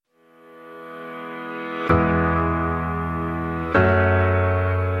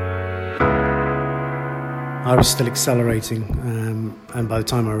I was still accelerating, and by the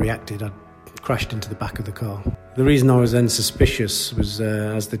time I reacted, I'd crashed into the back of the car. The reason I was then suspicious was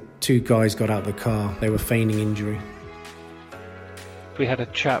as the two guys got out of the car, they were feigning injury. We had a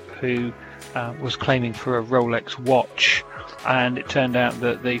chap who was claiming for a Rolex watch, and it turned out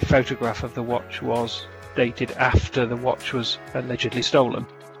that the photograph of the watch was dated after the watch was allegedly stolen.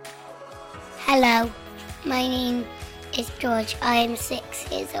 Hello, my name is George. I am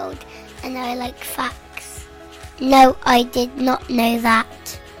 6 years old and I like facts. No, I did not know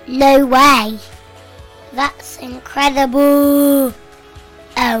that. No way. That's incredible.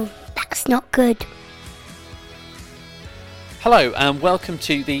 Oh, that's not good. Hello and welcome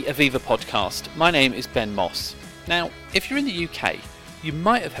to the Aviva podcast. My name is Ben Moss. Now, if you're in the UK, you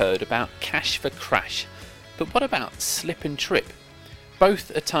might have heard about cash for crash. But what about slip and trip?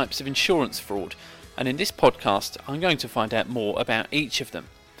 Both are types of insurance fraud, and in this podcast I'm going to find out more about each of them.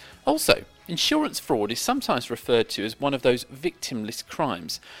 Also, insurance fraud is sometimes referred to as one of those victimless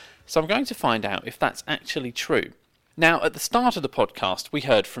crimes, so I'm going to find out if that's actually true. Now, at the start of the podcast we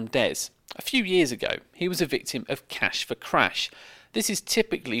heard from Des. A few years ago, he was a victim of cash for crash. This is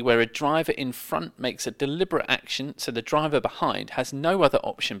typically where a driver in front makes a deliberate action so the driver behind has no other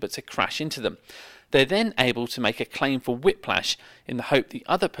option but to crash into them. They're then able to make a claim for whiplash in the hope the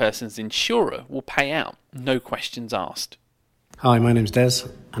other person's insurer will pay out, no questions asked. Hi, my name's Des,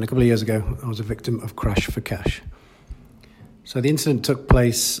 and a couple of years ago I was a victim of crash for cash. So the incident took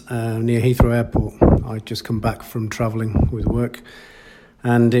place near Heathrow Airport. I'd just come back from travelling with work,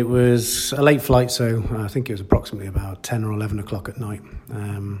 and it was a late flight, so I think it was approximately about 10 or 11 o'clock at night.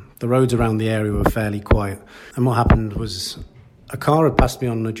 The roads around the area were fairly quiet, and what happened was a car had passed me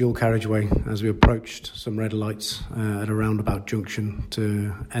on a dual carriageway as we approached some red lights at a roundabout junction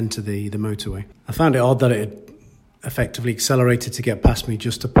to enter the motorway. I found it odd that it had effectively accelerated to get past me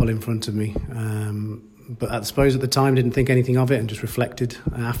just to pull in front of me. But I suppose at the time didn't think anything of it and just reflected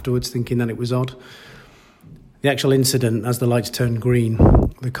afterwards thinking that it was odd. The actual incident, as the lights turned green,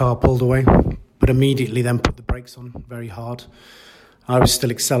 the car pulled away, but immediately then put the brakes on very hard. I was still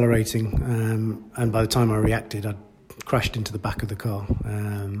accelerating, and by the time I reacted, I'd crashed into the back of the car.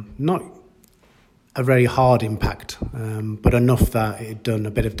 Not a very hard impact, but enough that it had done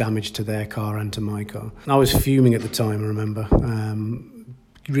a bit of damage to their car and to my car. I was fuming at the time, I remember,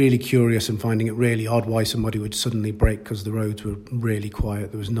 really curious and finding it really odd why somebody would suddenly brake because the roads were really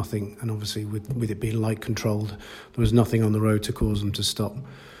quiet. There was nothing, and obviously with it being light controlled, there was nothing on the road to cause them to stop.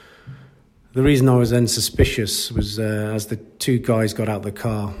 The reason I was then suspicious was as the two guys got out of the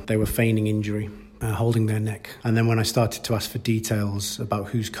car, they were feigning injury, holding their neck. And then when I started to ask for details about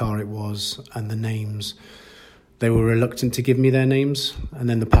whose car it was and the names, they were reluctant to give me their names. And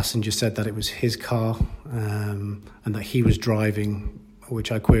then the passenger said that it was his car and that he was driving,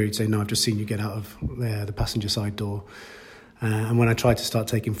 which I queried, saying, no, I've just seen you get out of the passenger side door. And when I tried to start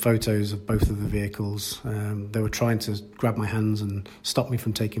taking photos of both of the vehicles, they were trying to grab my hands and stop me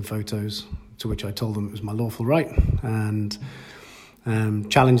from taking photos, to which I told them it was my lawful right, and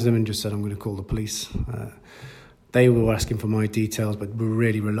challenged them and just said, I'm going to call the police. They were asking for my details, but were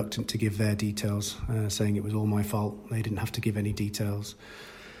really reluctant to give their details, saying it was all my fault. They didn't have to give any details.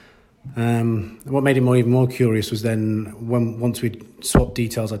 What made it even more curious was then once we'd swapped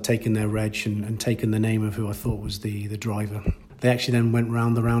details, I'd taken their reg and taken the name of who I thought was the driver. They actually then went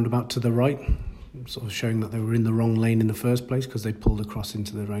round the roundabout to the right, sort of showing that they were in the wrong lane in the first place because they'd pulled across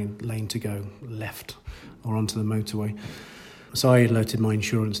into the lane to go left or onto the motorway. So I alerted my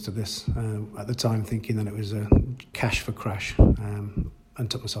insurance to this at the time, thinking that it was a cash for crash, and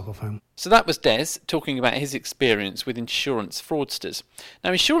took myself off home. So that was Des talking about his experience with insurance fraudsters.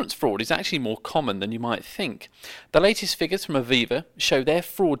 Now, insurance fraud is actually more common than you might think. The latest figures from Aviva show their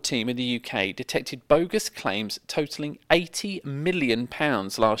fraud team in the UK detected bogus claims totalling £80 million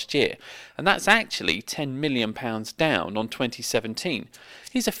last year, and that's actually £10 million down on 2017.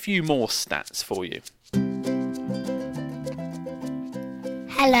 Here's a few more stats for you.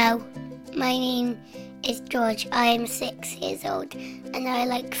 Hello, my name is George. I am 6 years old and I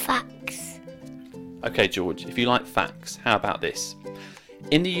like facts. Okay, George, if you like facts, how about this?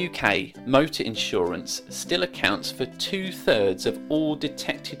 In the UK, motor insurance still accounts for 2/3 of all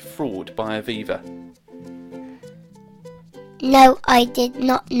detected fraud by Aviva. No, I did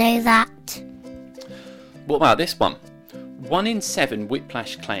not know that. What about this one? 1 in 7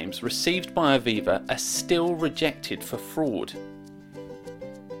 whiplash claims received by Aviva are still rejected for fraud.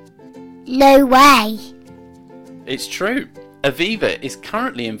 No way. It's true. Aviva is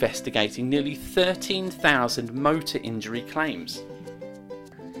currently investigating nearly 13,000 motor injury claims.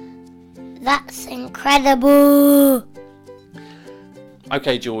 That's incredible.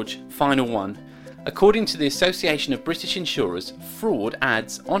 Okay, George, final one. According to the Association of British Insurers, fraud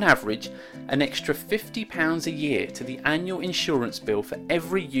adds, on average, an extra £50 a year to the annual insurance bill for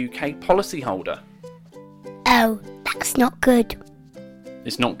every UK policyholder. Oh, that's not good.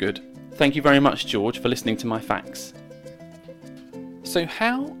 It's not good. Thank you very much, George, for listening to my facts. So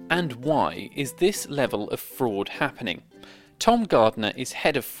how and why is this level of fraud happening? Tom Gardner is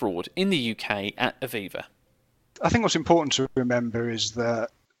head of fraud in the UK at Aviva. I think what's important to remember is that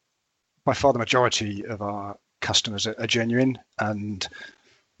by far the majority of our customers are genuine, and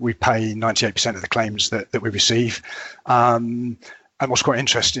we pay 98% of the claims that we receive. And what's quite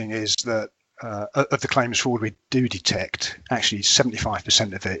interesting is that of the claims fraud we do detect, actually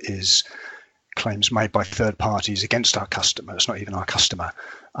 75% of it is claims made by third parties against our customer. It's not even our customer.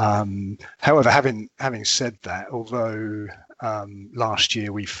 However, having said that, although last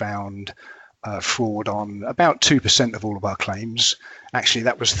year we found fraud on about 2% of all of our claims. Actually,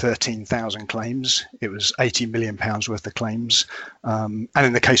 that was 13,000 claims. It was £80 million worth of claims. And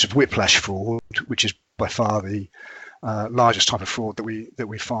in the case of whiplash fraud, which is by far the largest type of fraud that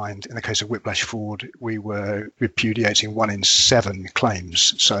we find, in the case of whiplash fraud, we were repudiating 1 in 7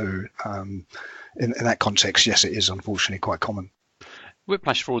 claims. So in that context, yes, it is unfortunately quite common.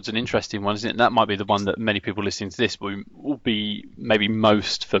 Whiplash fraud's an interesting one, isn't it? That might be the one that many people listening to this will be maybe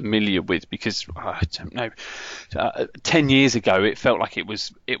most familiar with, because I don't know, 10 years ago it felt like it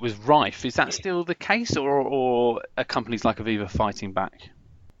was rife. Is that still the case, or are companies like Aviva fighting back?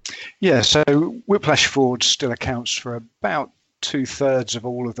 Yeah, so whiplash fraud still accounts for about 2/3 of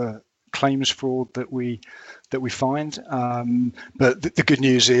all of the claims fraud that we find. But the good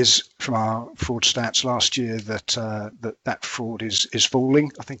news is, from our fraud stats last year, that fraud is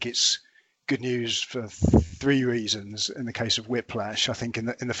falling. I think it's good news for 3 reasons. In the case of whiplash, I think in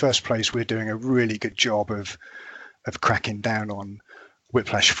the first place, we're doing a really good job of cracking down on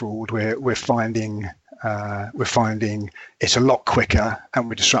whiplash fraud. We're finding it a lot quicker, and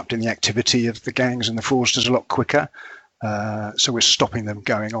we're disrupting the activity of the gangs and the fraudsters a lot quicker. So we're stopping them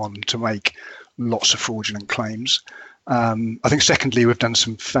going on to make lots of fraudulent claims. I think secondly, we've done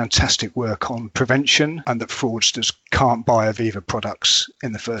some fantastic work on prevention, and that fraudsters can't buy Aviva products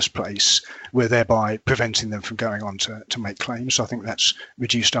in the first place. We're thereby preventing them from going on to make claims. So I think that's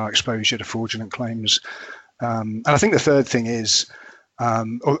reduced our exposure to fraudulent claims. And I think the third thing is,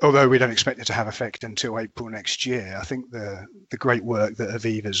 although we don't expect it to have effect until April next year, I think the great work that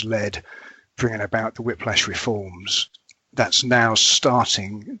Aviva's led, bringing about the whiplash reforms, that's now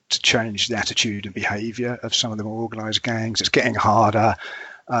starting to change the attitude and behaviour of some of the more organised gangs. It's getting harder.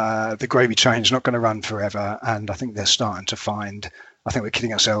 The gravy train's not going to run forever, and I think they're starting to find. I think we're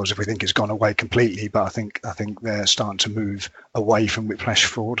kidding ourselves if we think it's gone away completely, but I think they're starting to move away from whiplash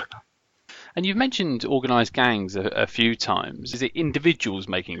fraud. And you've mentioned organised gangs a few times. Is it individuals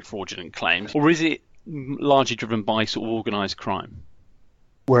making fraudulent claims, or is it largely driven by sort of organised crime?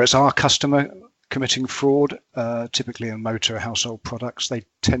 Whereas our customer committing fraud, typically in motor or household products, they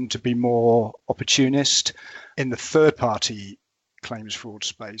tend to be more opportunist. In the third-party claims fraud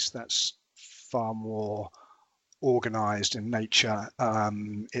space, that's far more organised in nature.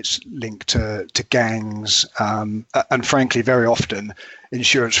 It's linked to gangs, and frankly, very often,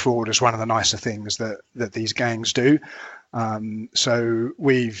 insurance fraud is one of the nicer things that these gangs do. So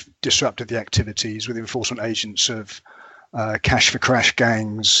we've disrupted the activities with enforcement agents of cash for crash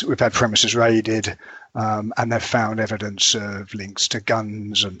gangs. We've had premises raided, and they've found evidence of links to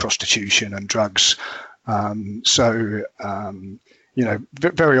guns and prostitution and drugs. Very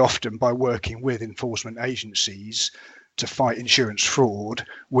often, by working with enforcement agencies to fight insurance fraud,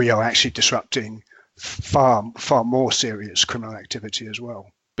 we are actually disrupting far more serious criminal activity as well.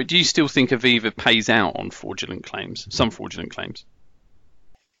 But do you still think Aviva pays out on fraudulent claims, some fraudulent claims?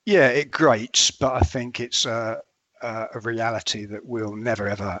 Yeah, it grates, but I think it's a reality that we'll never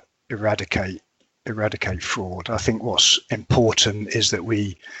ever eradicate fraud. I think what's important is that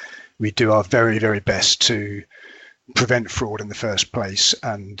we do our very, very best to prevent fraud in the first place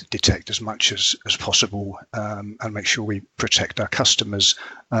and detect as much as possible, and make sure we protect our customers.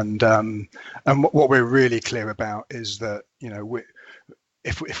 And what we're really clear about is that,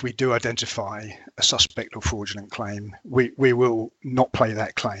 if we do identify a suspect or fraudulent claim, we will not pay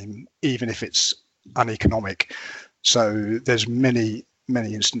that claim, even if it's uneconomic. So there's many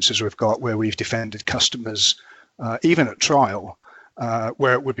instances we've got where we've defended customers, even at trial,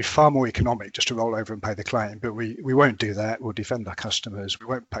 where it would be far more economic just to roll over and pay the claim, but we won't do that. We'll defend our customers. We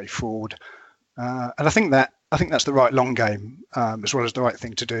won't pay fraud, and I think that's the right long game, as well as the right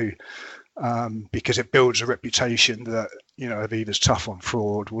thing to do. because it builds a reputation that, Aviva's tough on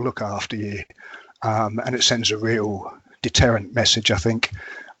fraud, will look after you, and it sends a real deterrent message, I think,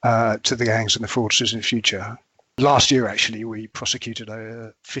 to the gangs and the fraudsters in the future. Last year, actually, we prosecuted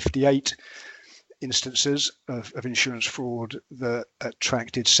 58 instances of insurance fraud that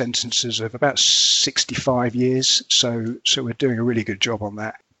attracted sentences of about 65 years. So we're doing a really good job on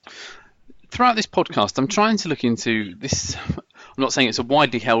that. Throughout this podcast, I'm trying to look into this. I'm not saying it's a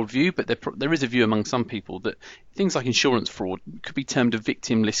widely held view, but there is a view among some people that things like insurance fraud could be termed a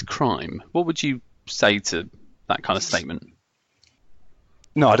victimless crime. What would you say to that kind of statement?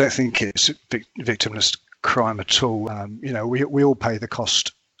 No, I don't think it's a victimless crime at all. We all pay the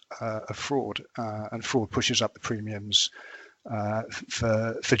cost of fraud, and fraud pushes up the premiums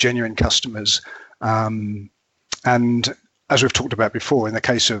for genuine customers. And as we've talked about before, in the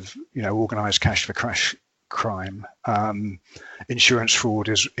case of organised cash for crash crime, insurance fraud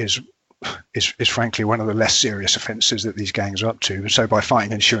is frankly one of the less serious offences that these gangs are up to. So by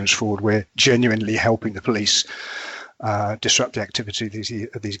fighting insurance fraud, we're genuinely helping the police disrupt the activity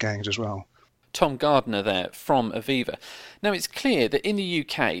of these gangs as well. Tom Gardner there from Aviva. Now, it's clear that in the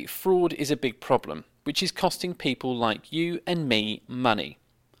UK, fraud is a big problem, which is costing people like you and me money.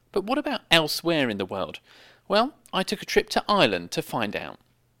 But what about elsewhere in the world? Well, I took a trip to Ireland to find out.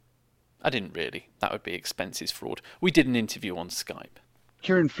 I didn't really. That would be expenses fraud. We did an interview on Skype.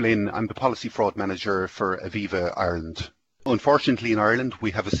 Kieran Flynn, I'm the Policy Fraud Manager for Aviva Ireland. Unfortunately, in Ireland,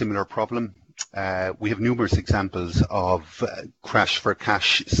 we have a similar problem. We have numerous examples of crash for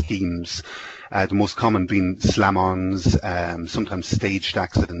cash schemes, the most common being slam-ons, sometimes staged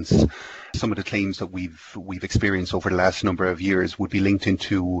accidents. Some of the claims that we've experienced over the last number of years would be linked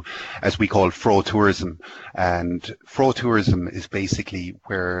into, as we call, fraud tourism. And fraud tourism is basically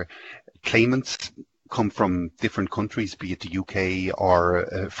where claimants come from different countries, be it the UK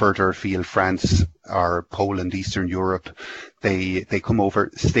or further afield, France or Poland, Eastern Europe. They come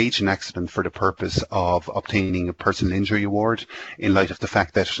over, stage an accident for the purpose of obtaining a personal injury award, in light of the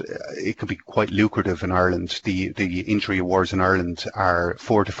fact that it can be quite lucrative in Ireland. The injury awards in Ireland are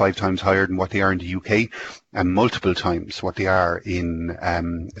 4 to 5 times higher than what they are in the UK, and multiple times what they are in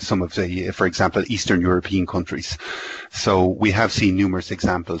some of the, for example, Eastern European countries. So we have seen numerous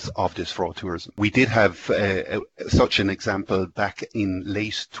examples of this fraud tourism. We did have such an example back in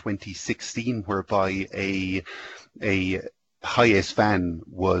late 2016, whereby a high-ace van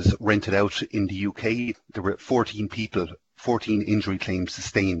was rented out in the UK. There were 14 people, 14 injury claims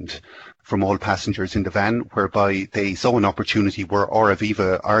sustained from all passengers in the van, whereby they saw an opportunity where our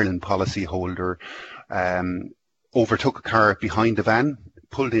Aviva Ireland policyholder overtook a car behind the van,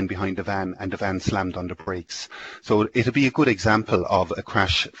 pulled in behind the van, and the van slammed on the brakes. So it'll be a good example of a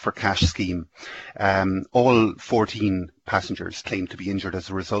crash for cash scheme. All 14 passengers claimed to be injured as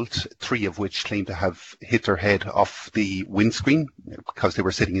a result, 3 of which claimed to have hit their head off the windscreen because they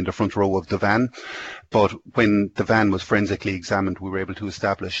were sitting in the front row of the van. But when the van was forensically examined, we were able to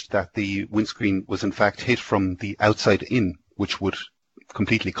establish that the windscreen was in fact hit from the outside in, which would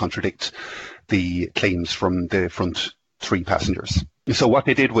completely contradict the claims from the front 3 passengers. So what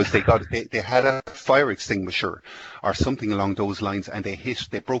they did was they had a fire extinguisher or something along those lines, and they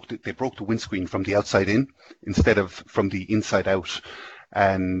broke the windscreen from the outside in instead of from the inside out.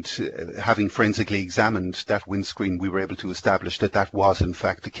 And having forensically examined that windscreen, we were able to establish that that was in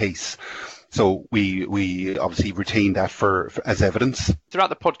fact the case. So we obviously retained that as evidence. Throughout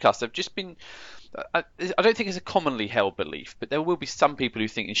the podcast, I've just been. I don't think it's a commonly held belief, but there will be some people who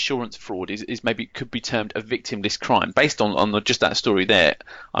think insurance fraud is maybe could be termed a victimless crime. Based on just that story there,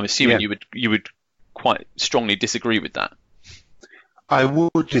 I'm assuming you would quite strongly disagree with that. I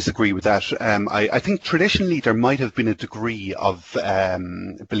would disagree with that. I think traditionally there might have been a degree of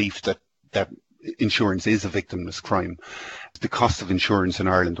belief that insurance is a victimless crime. The cost of insurance in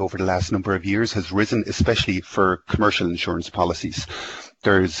Ireland over the last number of years has risen, especially for commercial insurance policies.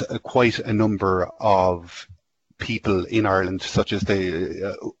 There's quite a number of people in Ireland, such as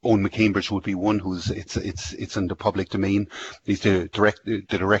Owen McCambridge would be one it's in the public domain. He's the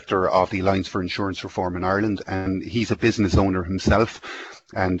director of the Alliance for Insurance Reform in Ireland, and he's a business owner himself.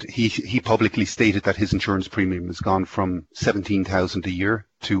 And he publicly stated that his insurance premium has gone from 17,000 a year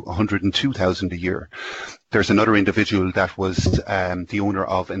to 102,000 a year. There's another individual that was the owner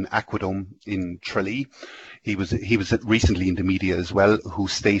of an aquadome in Tralee. He was recently in the media as well, who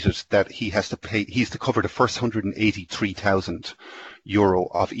stated that he's to cover the first 183,000 euro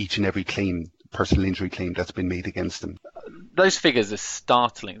of each and every claim personal injury claim that's been made against them. Those figures are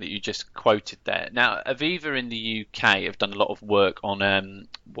startling that you just quoted there. Now, Aviva in the UK have done a lot of work on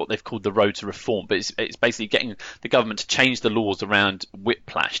what they've called the road to reform, but it's basically getting the government to change the laws around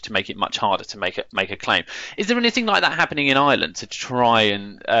whiplash to make it much harder to make a claim. Is there anything like that happening in Ireland to try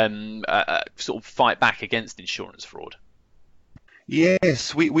and sort of fight back against insurance fraud?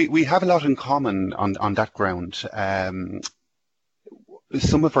 Yes, we have a lot in common on that ground.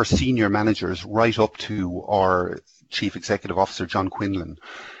 Some of our senior managers, right up to our Chief Executive Officer, John Quinlan,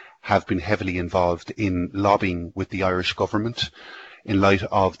 have been heavily involved in lobbying with the Irish government in light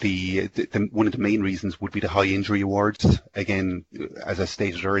of one of the main reasons would be the high injury awards. Again, as I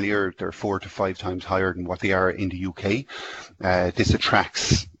stated earlier, they're 4 to 5 times higher than what they are in the UK. This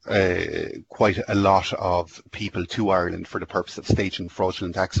attracts quite a lot of people to Ireland for the purpose of staging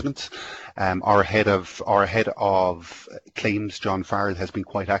fraudulent accidents. Our head of claims, John Farrell, has been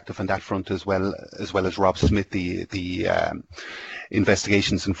quite active on that front as well as Rob Smith, the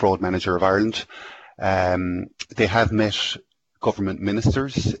investigations and fraud manager of Ireland. They have met government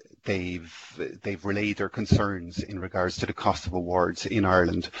ministers. They've relayed their concerns in regards to the cost of awards in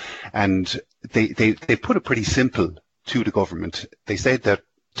Ireland, and they put it pretty simple to the government. They said that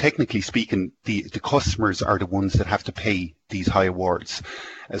technically speaking, the customers are the ones that have to pay these high awards.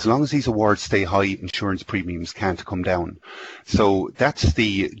 As long as these awards stay high, insurance premiums can't come down. So that's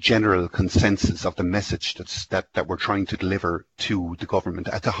the general consensus of the message that we're trying to deliver to the government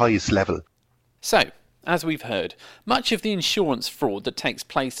at the highest level. So, as we've heard, much of the insurance fraud that takes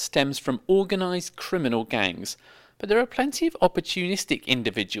place stems from organised criminal gangs. But there are plenty of opportunistic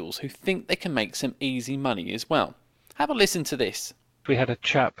individuals who think they can make some easy money as well. Have a listen to this. We had a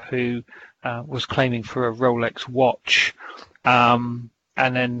chap who was claiming for a Rolex watch, and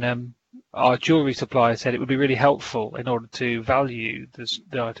then our jewellery supplier said it would be really helpful in order to value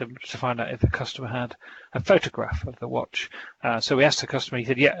the item to find out if the customer had a photograph of the watch. So we asked the customer, he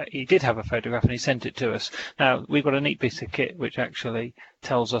said, yeah, he did have a photograph and he sent it to us. Now, we've got a neat piece of kit which actually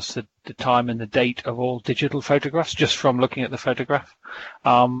tells us the time and the date of all digital photographs just from looking at the photograph.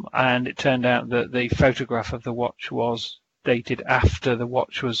 And it turned out that the photograph of the watch was dated after the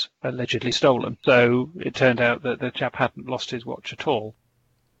watch was allegedly stolen. So it turned out that the chap hadn't lost his watch at all.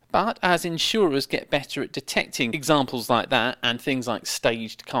 But as insurers get better at detecting examples like that and things like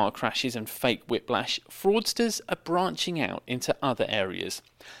staged car crashes and fake whiplash, fraudsters are branching out into other areas.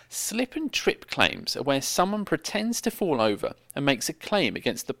 Slip and trip claims are where someone pretends to fall over and makes a claim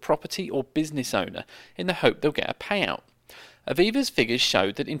against the property or business owner in the hope they'll get a payout. Aviva's figures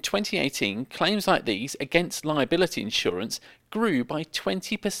showed that in 2018, claims like these against liability insurance grew by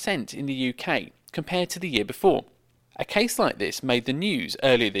 20% in the UK compared to the year before. A case like this made the news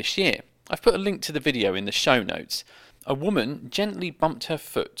earlier this year. I've put a link to the video in the show notes. A woman gently bumped her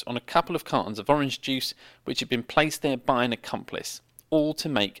foot on a couple of cartons of orange juice which had been placed there by an accomplice, all to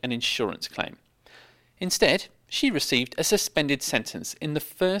make an insurance claim. Instead, she received a suspended sentence in the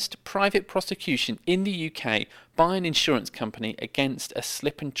first private prosecution in the UK by an insurance company against a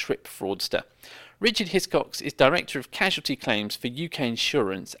slip and trip fraudster. Richard Hiscox is Director of Casualty Claims for UK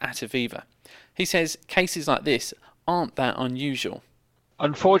Insurance at Aviva. He says cases like this aren't that unusual.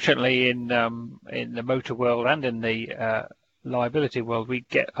 Unfortunately, in the motor world and in the liability world, we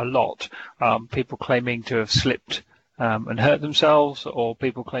get a lot people claiming to have slipped and hurt themselves, or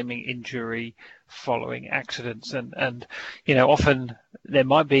people claiming injury following accidents, and often there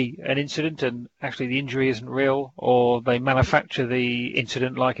might be an incident and actually the injury isn't real, or they manufacture the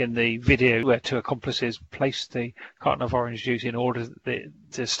incident like in the video where two accomplices placed the carton of orange juice in order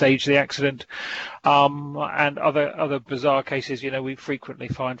to stage the accident, and other bizarre cases. We frequently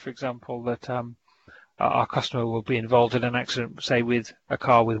find, for example, that our customer will be involved in an accident, say with a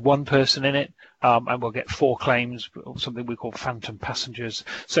car with one person in it, and we'll get 4 claims, something we call phantom passengers.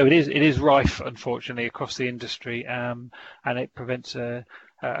 So it is rife, unfortunately, across the industry, and it prevents a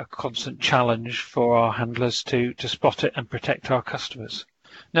constant challenge for our handlers to spot it and protect our customers.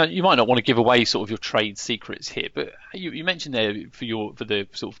 Now, you might not want to give away sort of your trade secrets here, but you mentioned there for the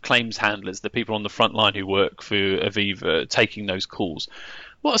sort of claims handlers, the people on the front line who work for Aviva taking those calls.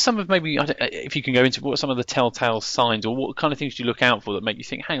 What are some of if you can go into, what are some of the telltale signs, or what kind of things do you look out for that make you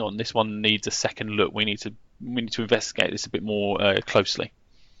think, hang on, this one needs a second look, we need to investigate this a bit more closely?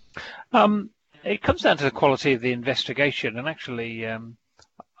 It comes down to the quality of the investigation, and actually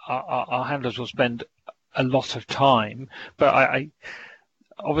our handlers will spend a lot of time, but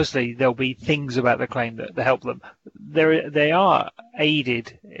obviously there'll be things about the claim that help them. They are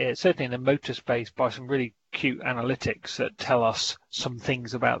aided, certainly in the motor space, by some really cute analytics that tell us some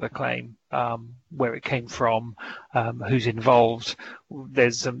things about the claim, where it came from, who's involved.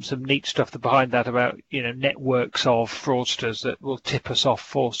 There's some neat stuff behind that about, networks of fraudsters that will tip us off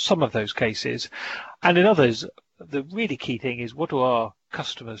for some of those cases. And in others, the really key thing is, what do our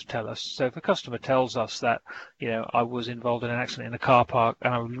customers tell us? So if a customer tells us that, I was involved in an accident in a car park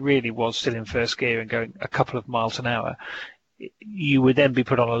and I really was still in first gear and going a couple of miles an hour, you would then be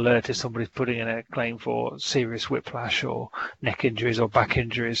put on alert if somebody's putting in a claim for serious whiplash or neck injuries or back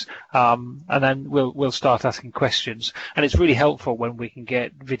injuries, and then we'll start asking questions. And it's really helpful when we can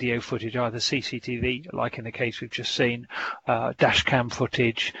get video footage, either CCTV, like in the case we've just seen, dash cam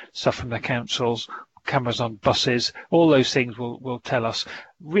footage, stuff from the councils, cameras on buses. All those things will tell us.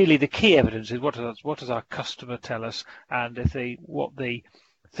 Really, the key evidence is what does our customer tell us, and what the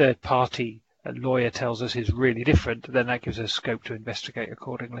third party lawyer tells us is really different, then that gives us scope to investigate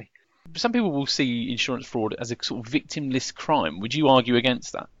accordingly. Some people will see insurance fraud as a sort of victimless crime. Would you argue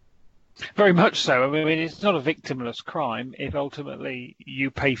against that? Very much so. I mean, it's not a victimless crime if ultimately you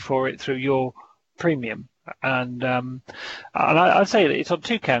pay for it through your premium. And I'd say that it's on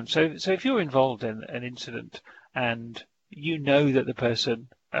two counts. So if you're involved in an incident and you know that the person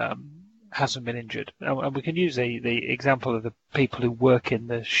hasn't been injured, and we can use the example of the people who work in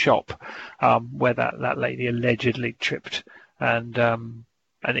the shop where that lady allegedly tripped and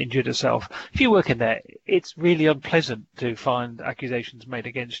injured herself. If you work in there, it's really unpleasant to find accusations made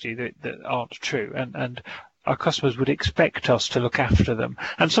against you that aren't true, and our customers would expect us to look after them.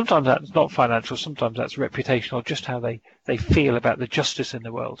 And sometimes that's not financial, sometimes that's reputational, just how they feel about the justice in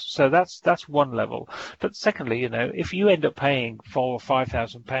the world. So that's one level. But secondly, if you end up paying £4,000 or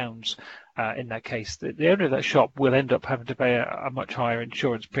 £5,000 in that case, the owner of that shop will end up having to pay a much higher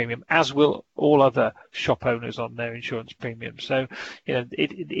insurance premium, as will all other shop owners on their insurance premium. So,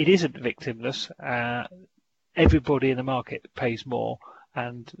 it isn't victimless. Everybody in the market pays more,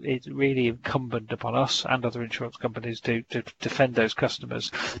 and it's really incumbent upon us and other insurance companies to defend those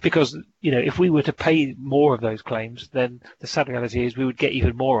customers. Because, if we were to pay more of those claims, then the sad reality is we would get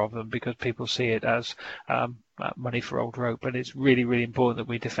even more of them, because people see it as money for old rope. And it's really, really important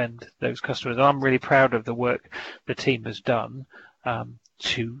that we defend those customers. And I'm really proud of the work the team has done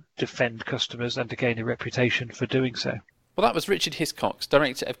to defend customers and to gain a reputation for doing so. Well, that was Richard Hiscox,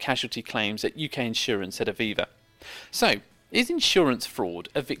 Director of Casualty Claims at UK Insurance at Aviva. So, is insurance fraud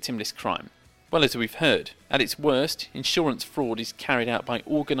a victimless crime? Well, as we've heard, at its worst, insurance fraud is carried out by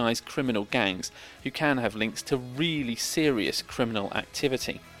organised criminal gangs who can have links to really serious criminal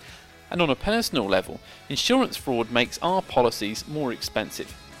activity. And on a personal level, insurance fraud makes our policies more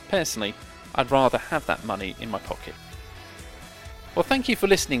expensive. Personally, I'd rather have that money in my pocket. Well, thank you for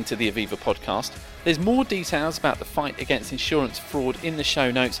listening to the Aviva podcast. There's more details about the fight against insurance fraud in the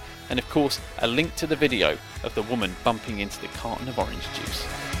show notes, and of course a link to the video of the woman bumping into the carton of orange juice.